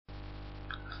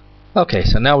Okay,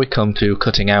 so now we come to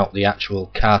cutting out the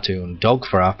actual cartoon dog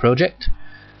for our project.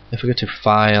 If we go to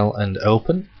File and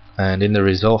Open, and in the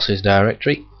Resources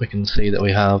directory we can see that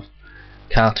we have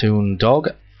cartoon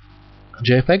dog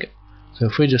JPEG. So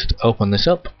if we just open this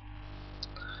up,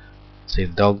 see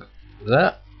the dog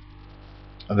there,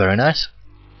 very nice,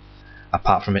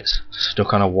 apart from it's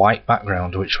stuck on a white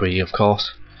background, which we of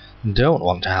course don't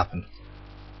want to happen.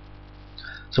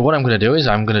 So what I'm going to do is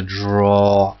I'm going to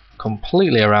draw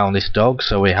completely around this dog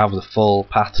so we have the full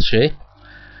path shape.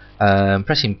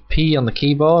 Pressing P on the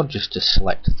keyboard just to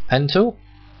select the pen tool.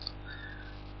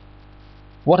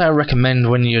 What I recommend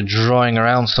when you're drawing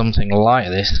around something like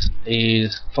this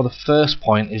is, for the first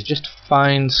point, is just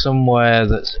find somewhere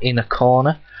that's in a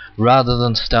corner rather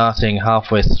than starting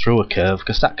halfway through a curve,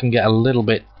 because that can get a little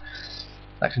bit,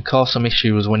 that can cause some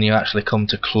issues when you actually come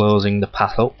to closing the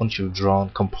path up once you've drawn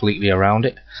completely around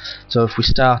it. So if we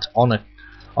start on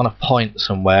a point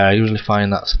somewhere, I usually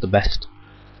find that's the best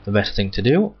thing to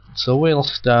do. So we'll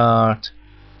start,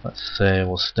 let's say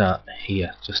we'll start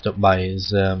here, just up by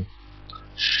his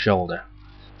shoulder.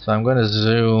 So I'm going to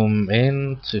zoom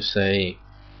in to say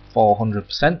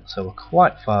 400%, so we're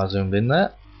quite far zoomed in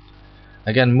there.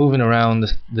 Again, moving around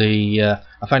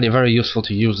I find it very useful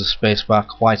to use the spacebar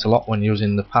quite a lot when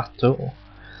using the path tool,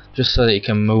 just so that you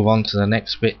can move on to the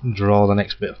next bit, draw the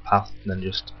next bit of path, and then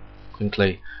just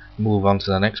quickly move on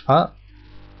to the next part.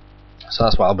 So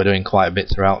that's what I'll be doing quite a bit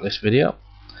throughout this video.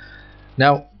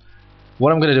 Now,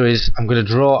 what I'm going to do is I'm going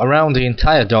to draw around the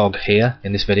entire dog here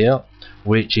in this video,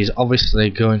 which is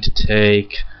obviously going to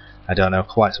take, I don't know,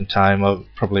 quite some time,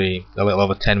 probably a little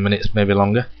over 10 minutes, maybe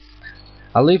longer.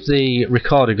 I'll leave the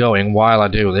recorder going while I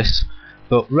do this,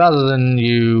 but rather than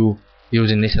you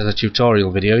using this as a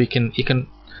tutorial video, you can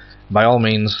by all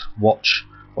means watch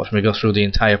me go through the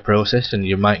entire process, and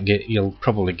you'll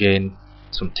probably gain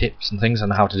some tips and things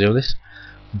on how to do this.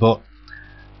 But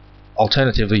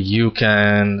alternatively, you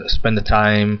can spend the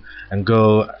time and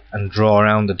go and draw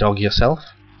around the dog yourself.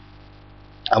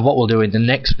 And what we'll do in the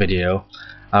next video,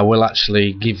 I will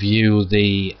actually give you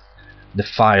the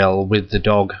file with the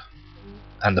dog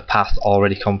and the path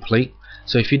already complete.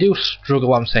 So if you do struggle,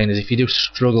 what I'm saying is, if you do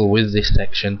struggle with this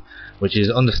section, which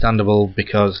is understandable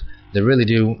because they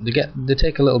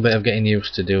take a little bit of getting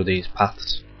used to do these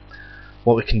paths,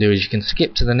 what we can do is you can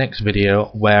skip to the next video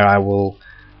where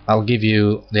I'll give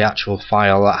you the actual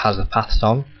file that has the paths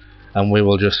on, and we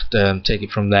will just take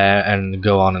it from there and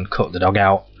go on and cut the dog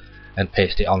out and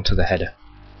paste it onto the header.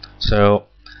 So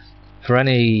for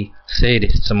any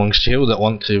sadists amongst you that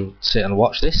want to sit and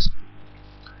watch this,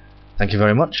 thank you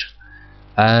very much.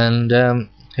 And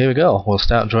here we go, we'll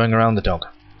start drawing around the dog.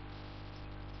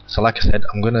 So like I said,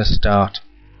 I'm going to start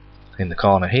in the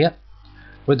corner here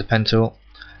with the pen tool.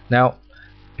 Now,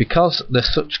 because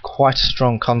there's such quite a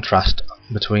strong contrast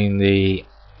between the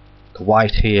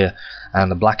white here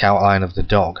and the black outline of the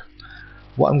dog,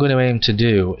 what I'm going to aim to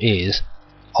do is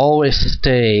always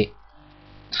stay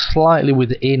slightly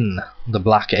within the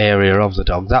black area of the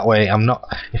dog. That way I'm not,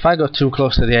 if I go too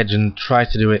close to the edge and try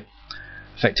to do it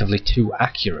effectively too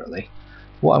accurately,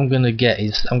 what I'm going to get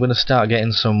is I'm going to start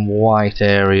getting some white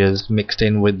areas mixed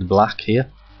in with the black here,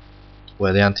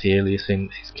 where the anti-aliasing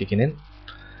is kicking in.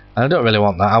 And I don't really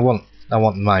want that. I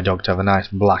want my dog to have a nice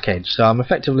black edge, so I'm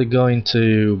effectively going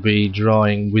to be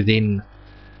drawing within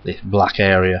this black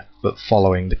area but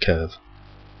following the curve.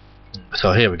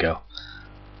 So here we go.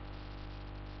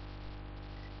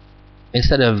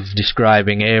 Instead of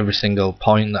describing every single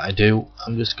point that I do,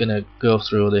 I'm just going to go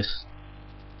through this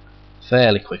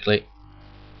fairly quickly.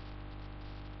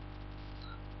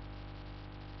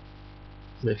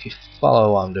 But if you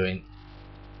follow what I'm doing,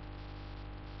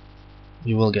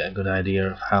 you will get a good idea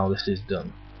of how this is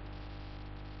done.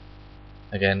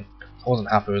 Again, I wasn't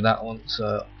happy with that one,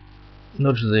 so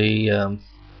nudge the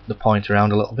point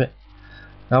around a little bit.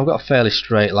 Now I've got a fairly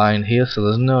straight line here, so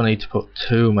there's no need to put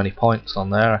too many points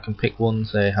on there. I can pick one,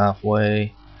 say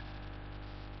halfway,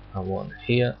 and one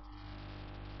here.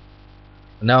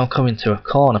 And now I'm coming to a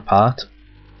corner part.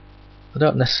 I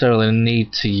don't necessarily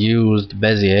need to use the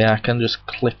Bezier, I can just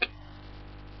click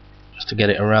just to get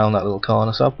it around that little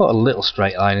corner. So I'll put a little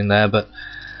straight line in there, but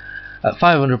at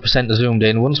 500% zoomed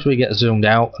in, once we get zoomed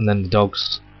out and then the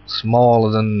dog's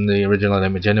smaller than the original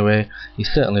image anyway,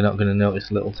 you're certainly not going to notice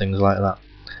little things like that.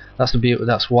 That's the beauty.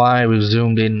 That's why we've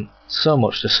zoomed in so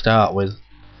much to start with,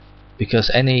 because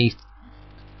any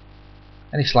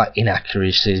slight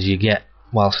inaccuracies you get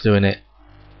whilst doing it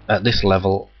at this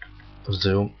level of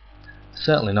zoom,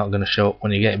 certainly not going to show up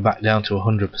when you get it back down to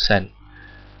 100%,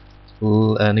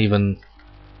 and even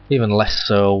less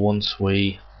so once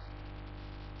we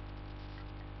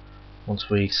once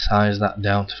we size that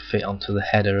down to fit onto the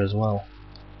header as well.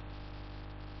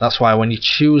 That's why when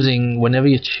whenever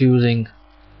you're choosing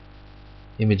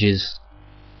images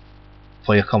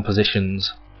for your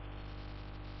compositions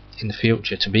in the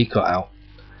future to be cut out,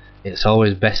 it's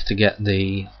always best to get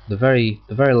the very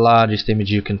largest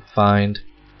image you can find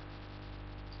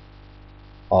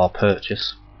or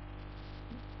purchase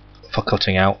for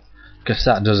cutting out, because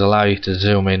that does allow you to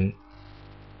zoom in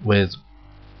with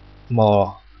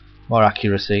more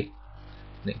accuracy,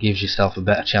 and it gives yourself a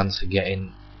better chance of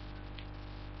getting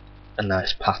a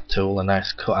nice path tool, a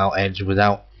nice cut out edge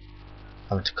without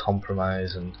having to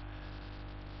compromise and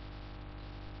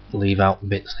leave out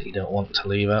bits that you don't want to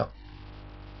leave out.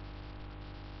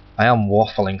 I am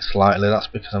waffling slightly, that's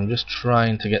because I'm just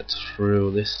trying to get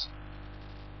through this.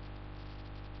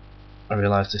 I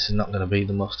realise this is not going to be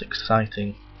the most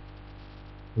exciting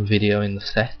video in the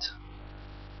set,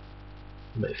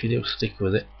 but if you do stick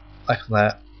with it like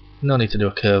that, no need to do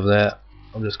a curve there.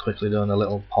 I'm just quickly doing a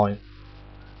little point,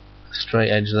 a straight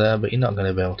edge there, but you're not going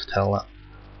to be able to tell that.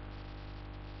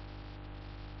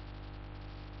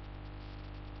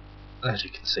 As you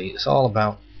can see, it's all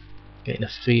about getting a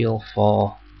feel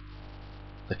for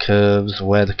the curves,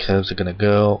 where the curves are going to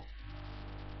go,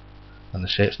 and the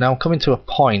shapes. Now I'm coming to a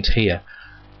point here,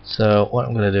 so what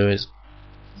I'm going to do is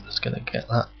I'm just going to get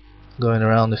that going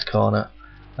around this corner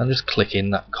and just click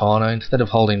in that corner. Instead of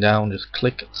holding down, just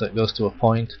click so it goes to a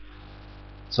point.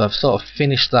 So I've sort of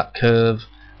finished that curve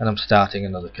and I'm starting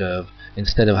another curve,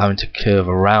 instead of having to curve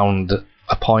around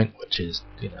a point, which is,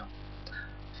 you know,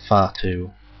 far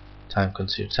too time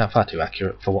consuming, far too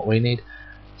accurate for what we need.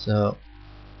 So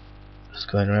just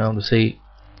going around to see,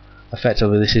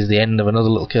 effectively this is the end of another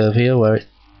little curve here where it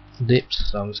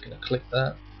dips, so I'm just going to click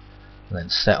that and then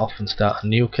set off and start a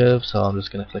new curve. So I'm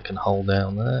just going to click and hold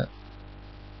down there,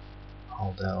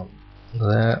 hold down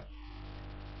there,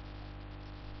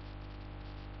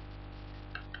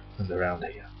 and around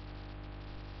here.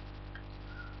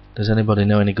 Does anybody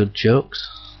know any good jokes?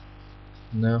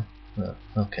 No? No.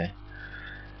 Okay.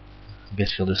 I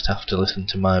guess you'll just have to listen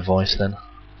to my voice then,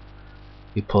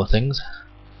 you poor things.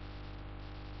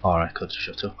 Or I could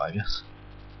shut up, I guess.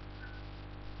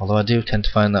 Although I do tend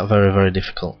to find that very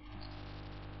difficult,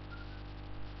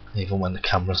 even when the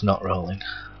camera's not rolling.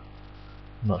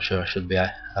 I'm not sure I should be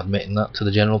admitting that to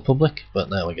the general public, but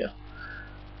there we go.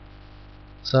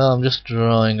 So I'm just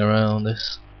drawing around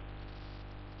this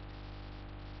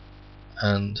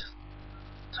and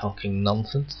talking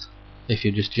nonsense. If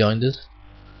you just joined us,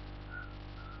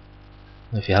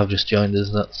 if you have just joined us,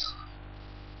 that's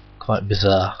quite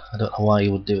bizarre. I don't know why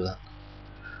you would do that.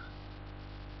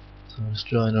 So I'm just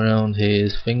drawing around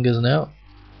his fingers now.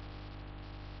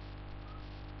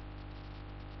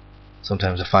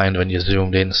 Sometimes I find when you're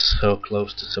zoomed in so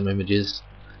close to some images,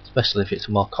 especially if it's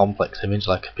a more complex image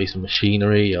like a piece of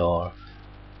machinery or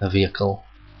a vehicle,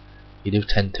 you do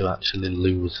tend to actually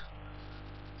lose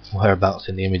whereabouts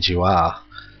in the image you are,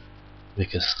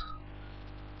 because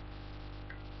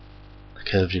the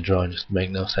curves you're drawing just make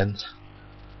no sense.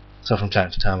 So from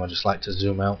time to time I just like to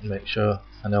zoom out and make sure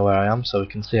I know where I am, so we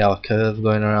can see our curve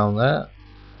going around there.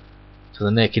 To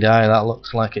the naked eye that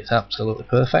looks like it's absolutely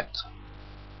perfect.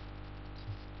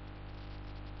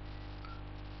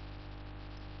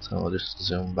 So we'll just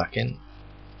zoom back in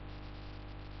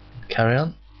and carry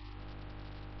on.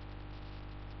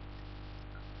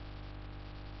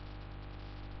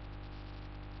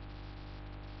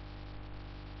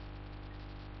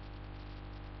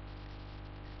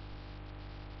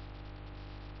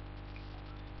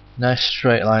 Nice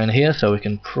straight line here, so we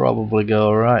can probably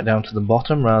go right down to the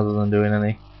bottom rather than doing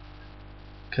any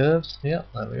curves. Yeah,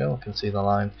 there we go, we can see the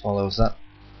line follows that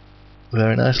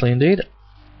very nicely indeed.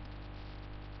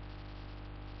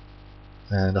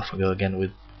 And off we go again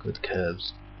with good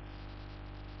curves.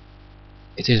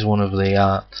 It is one of the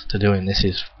arts to doing this,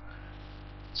 is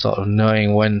sort of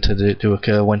knowing when to do a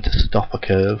curve, when to stop a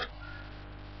curve.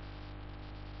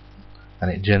 And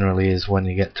it generally is when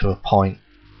you get to a point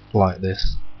like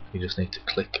this, you just need to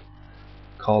click,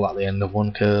 call at the end of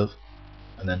one curve,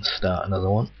 and then start another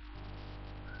one.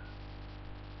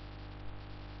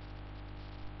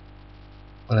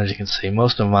 And as you can see,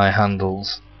 most of my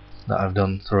handles that I've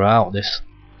done throughout this,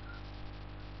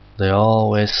 they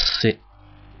always sit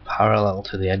parallel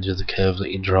to the edge of the curve that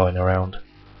you're drawing around.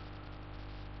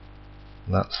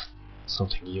 And that's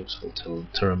something useful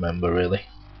to remember, really,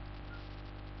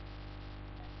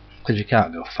 because you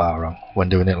can't go far wrong when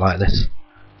doing it like this.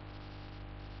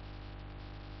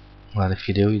 And if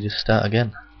you do, you just start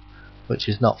again, which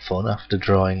is not fun after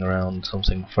drawing around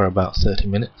something for about 30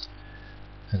 minutes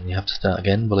and you have to start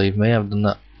again. Believe me, I've done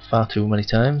that far too many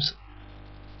times.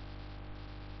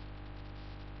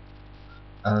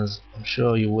 as I'm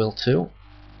sure you will too,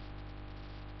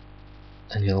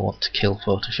 and you'll want to kill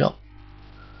Photoshop.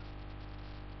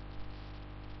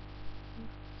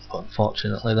 But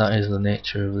unfortunately that is the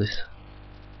nature of this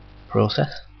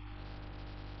process.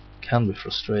 It can be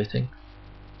frustrating.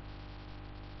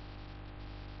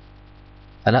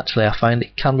 And actually I find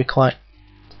it can be quite...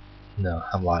 No,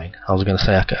 I'm lying. I was going to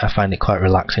say I find it quite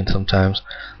relaxing sometimes.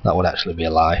 That would actually be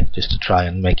a lie, just to try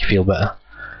and make you feel better.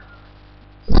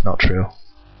 It's not true.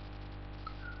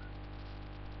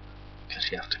 Because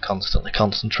you have to constantly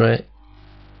concentrate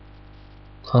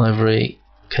on every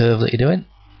curve that you're doing.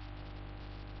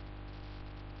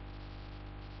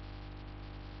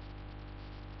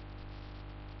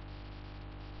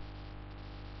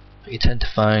 But you tend to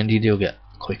find you do get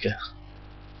quicker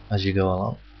as you go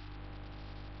along.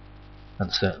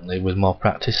 And certainly with more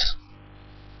practice,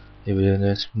 you'll be doing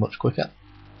this much quicker.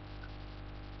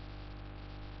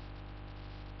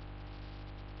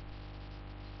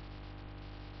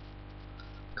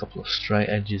 A couple of straight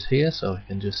edges here, so we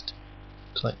can just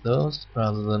click those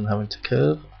rather than having to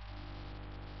curve.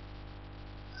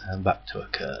 And back to a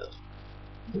curve.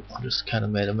 I just kind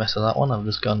of made a mess of that one.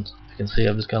 You can see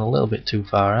I've just gone a little bit too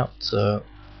far out, so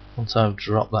once I've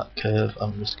dropped that curve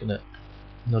I'm just going to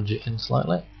nudge it in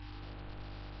slightly.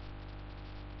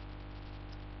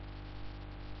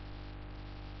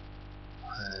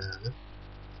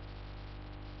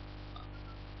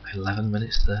 11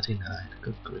 minutes 39,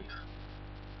 good grief.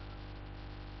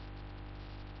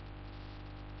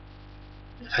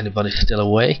 If anybody's still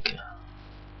awake,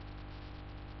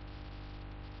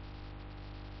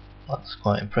 that's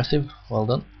quite impressive, well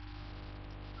done.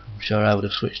 I'm sure I would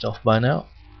have switched off by now,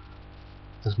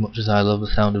 as much as I love the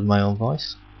sound of my own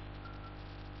voice.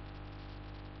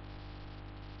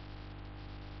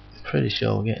 I'm pretty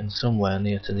sure we're getting somewhere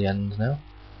near to the end now.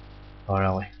 Or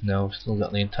are we? No, we've still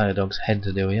got the entire dog's head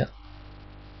to do yet,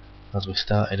 as we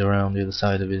started around the other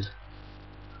side of his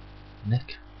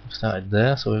neck. We started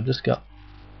there, so we've just got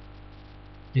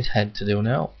his head to do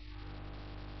now.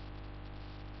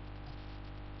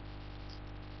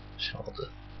 Shoulder.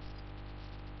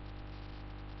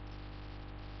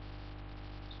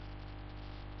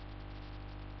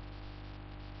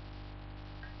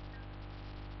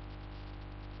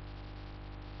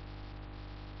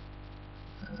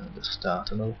 And just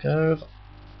start another curve.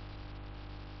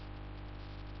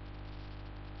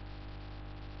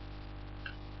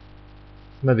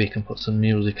 Maybe you can put some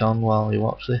music on while you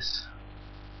watch this.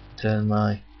 Turn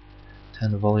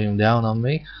the volume down on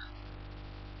me.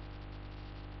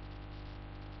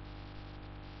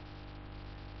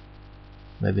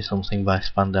 Maybe something by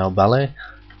Spandau Ballet.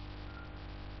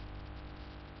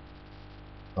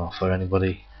 Or for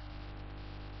anybody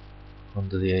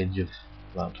under the age of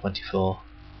about 24.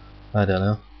 I don't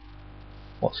know.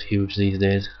 What's huge these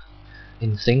days?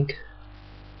 In Sync?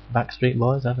 Backstreet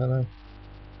Boys? I don't know.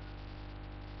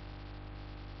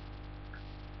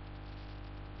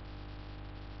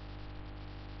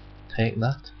 Take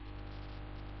that.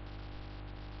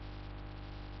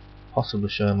 Possibly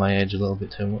showing my age a little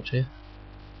bit too much here.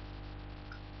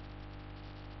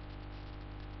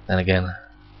 Then again,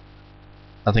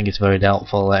 I think it's very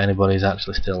doubtful that anybody's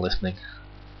actually still listening,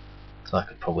 so I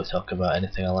could probably talk about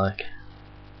anything I like.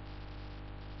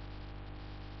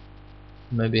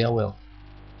 Maybe I will.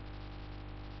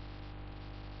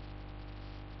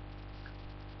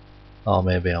 Or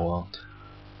maybe I won't.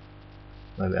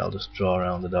 Maybe I'll just draw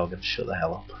around the dog and shut the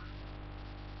hell up.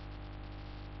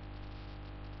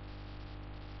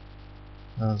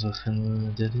 As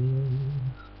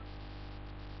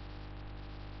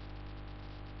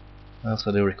I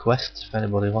also do requests if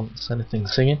anybody wants anything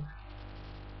singing,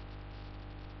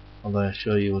 although I'm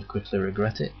sure you would quickly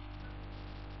regret it.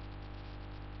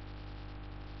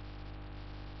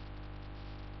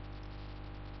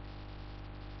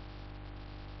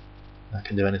 I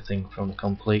can do anything from the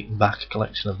complete back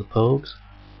collection of the Pogues.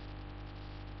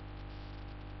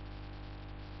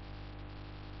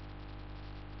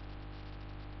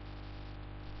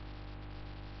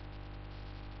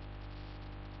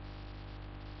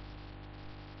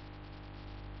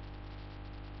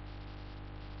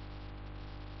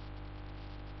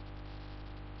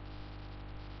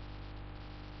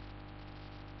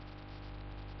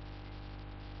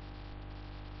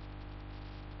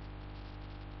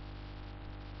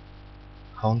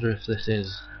 I wonder if this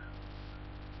is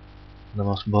the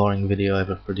most boring video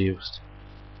ever produced.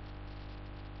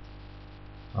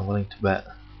 I'm willing to bet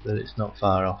that it's not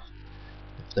far off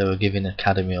if they were giving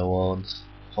Academy Awards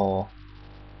for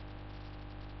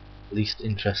least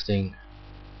interesting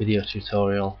video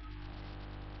tutorial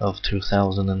of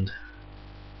 2000 and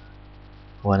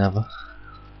whenever.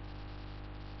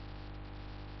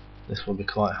 this will be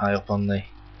quite high up on the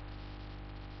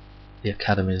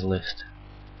Academy's list.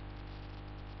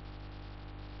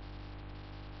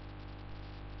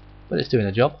 But it's doing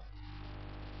a job.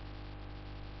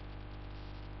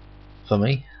 For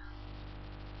me.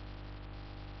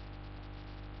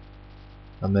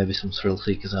 And maybe some thrill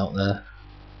seekers out there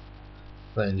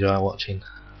that enjoy watching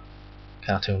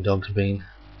cartoon dogs being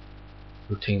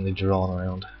routinely drawn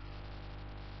around.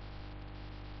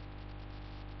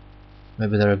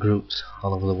 Maybe there are groups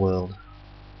all over the world.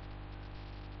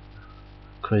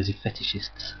 Crazy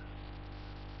fetishists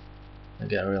that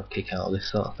get a real kick out of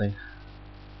this sort of thing.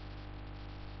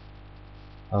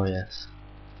 Oh yes.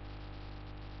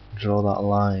 Draw that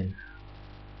line.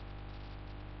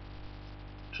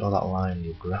 Draw that line,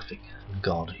 you graphic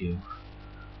god, you.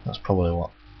 That's probably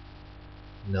what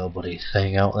nobody's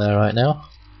saying out there right now.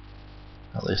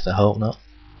 At least I hope not,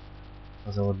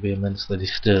 as I would be immensely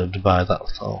disturbed by that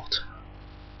thought.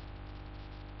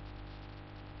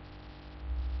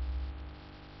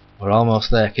 We're almost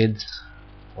there, kids.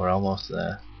 We're almost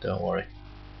there, don't worry.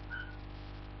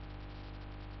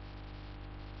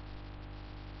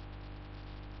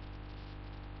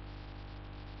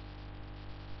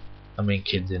 I mean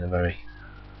kids in a very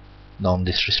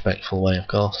non-disrespectful way, of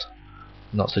course.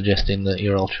 I'm not suggesting that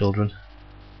you're all children.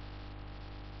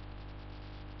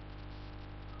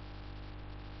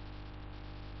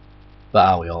 But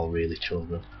are we all really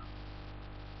children?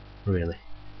 Really?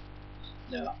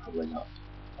 No, probably not.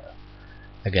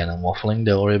 Again, I'm waffling,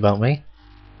 don't worry about me.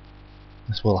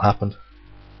 This will happen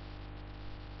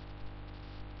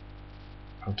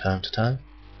from time to time.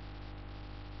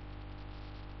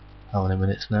 How many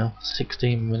minutes now?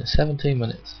 16 minutes, 17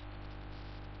 minutes.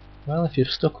 Well, if you've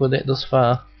stuck with it thus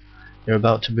far, you're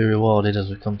about to be rewarded as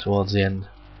we come towards the end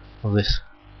of this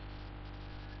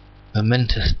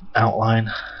momentous outline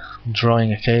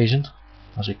drawing occasion.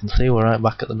 As you can see, we're right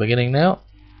back at the beginning now.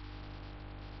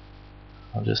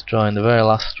 I'm just drawing the very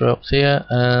last strokes here,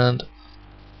 and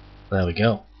there we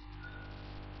go.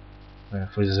 And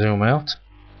if we zoom out,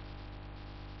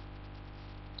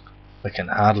 we can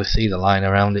hardly see the line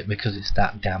around it because it's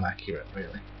that damn accurate,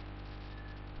 really.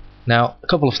 Now, a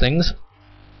couple of things.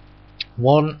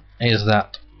 One is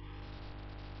that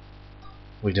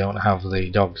we don't have the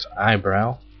dog's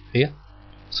eyebrow here,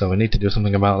 so we need to do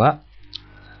something about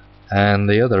that. And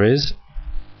the other is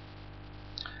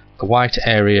the white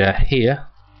area here,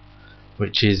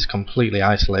 which is completely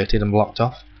isolated and blocked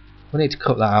off. We need to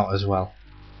cut that out as well.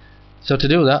 So to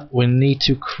do that, we need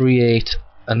to create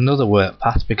another work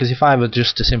path, because if I were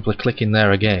just to simply click in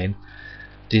there again,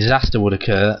 disaster would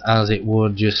occur, as it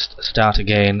would just start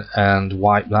again and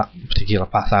wipe that particular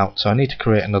path out. So I need to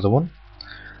create another one.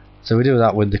 So we do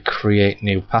that with the create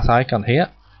new path icon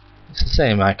here. It's the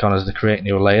same icon as the create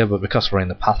new layer, but because we're in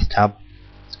the path tab,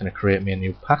 it's going to create me a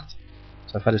new path.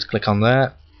 So if I just click on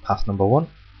there, path number 1.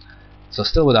 So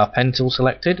still with our pen tool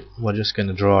selected, we're just going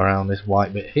to draw around this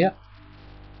white bit here.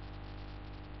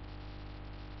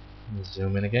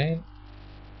 Zoom in again.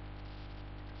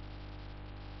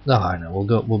 No, I know,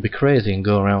 we'll be crazy and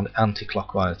go around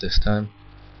anti-clockwise this time,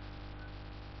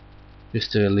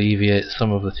 just to alleviate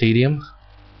some of the tedium.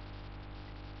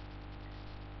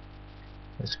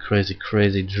 This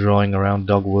crazy drawing around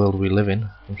dog world we live in,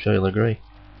 I'm sure you'll agree.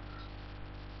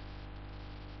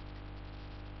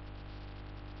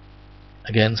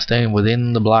 Again, staying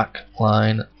within the black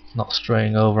line, not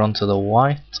straying over onto the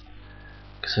white,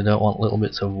 because I don't want little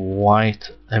bits of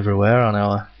white everywhere on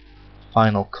our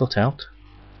final cutout.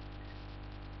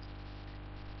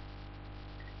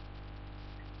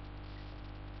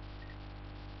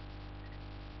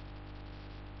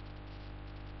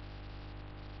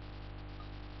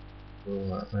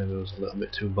 Ooh, maybe it was a little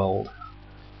bit too bold.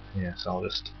 Yes, I'll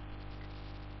just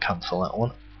cancel that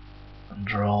one and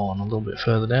draw on a little bit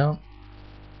further down.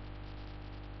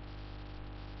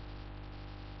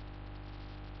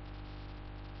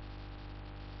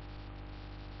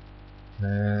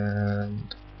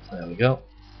 And there we go.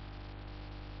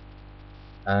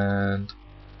 And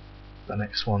the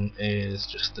next one is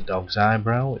just the dog's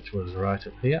eyebrow, which was right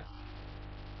up here.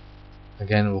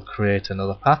 Again, we'll create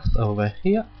another path over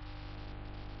here.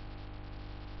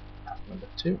 Path number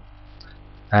 2.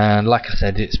 And like I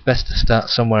said, it's best to start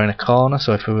somewhere in a corner,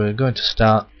 so if we were going to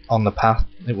start on the path,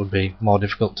 it would be more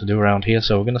difficult to do around here,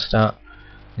 so we're going to start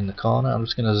in the corner. I'm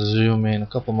just going to zoom in a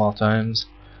couple more times,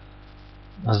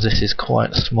 as this is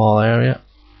quite a small area.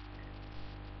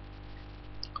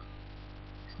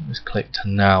 Just click to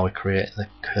now we create the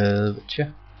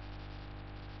curvature.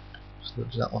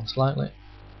 Switch that one slightly.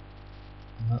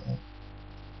 And that one.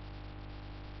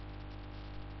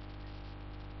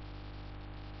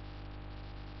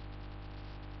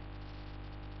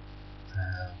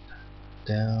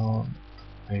 down.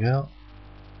 There we go.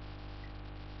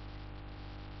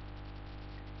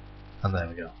 And there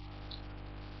we go.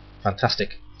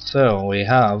 Fantastic. So we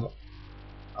have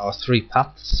our 3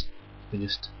 paths. We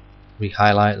just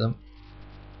re-highlight them.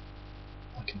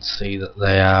 We can see that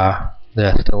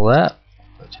they're still there,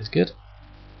 which is good.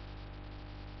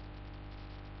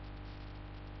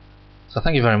 So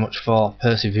thank you very much for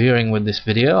persevering with this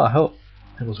video. I hope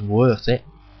it was worth it.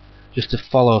 Just to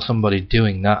follow somebody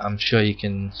doing that, I'm sure you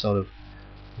can sort of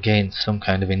gain some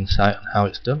kind of insight on how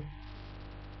it's done.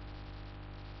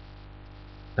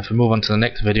 If we move on to the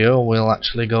next video, we'll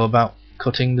actually go about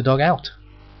cutting the dog out.